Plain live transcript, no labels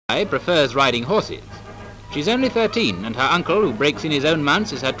Guy prefers riding horses. She's only 13, and her uncle, who breaks in his own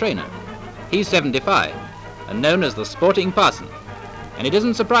mounts, is her trainer. He's 75, and known as the Sporting Parson, and it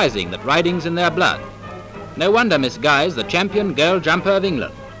isn't surprising that riding's in their blood. No wonder Miss Guy's the champion girl jumper of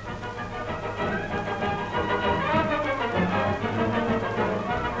England.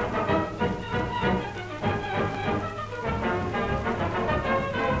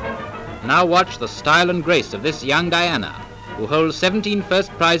 Now watch the style and grace of this young Diana, who holds 17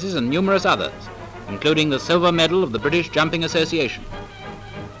 first prizes and numerous others, including the silver medal of the British Jumping Association.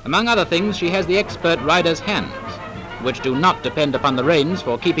 Among other things, she has the expert rider's hands, which do not depend upon the reins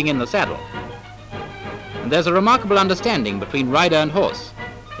for keeping in the saddle. And there's a remarkable understanding between rider and horse,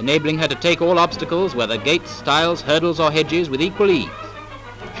 enabling her to take all obstacles, whether gates, stiles, hurdles or hedges, with equal ease.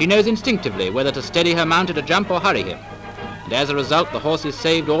 She knows instinctively whether to steady her mount at a jump or hurry him, and as a result the horse is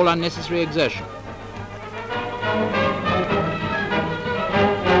saved all unnecessary exertion.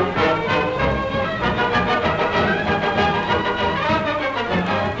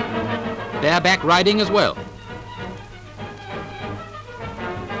 Bareback riding as well.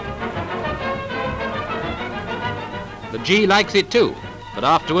 The G likes it too, but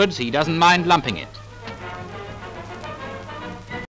afterwards he doesn't mind lumping it.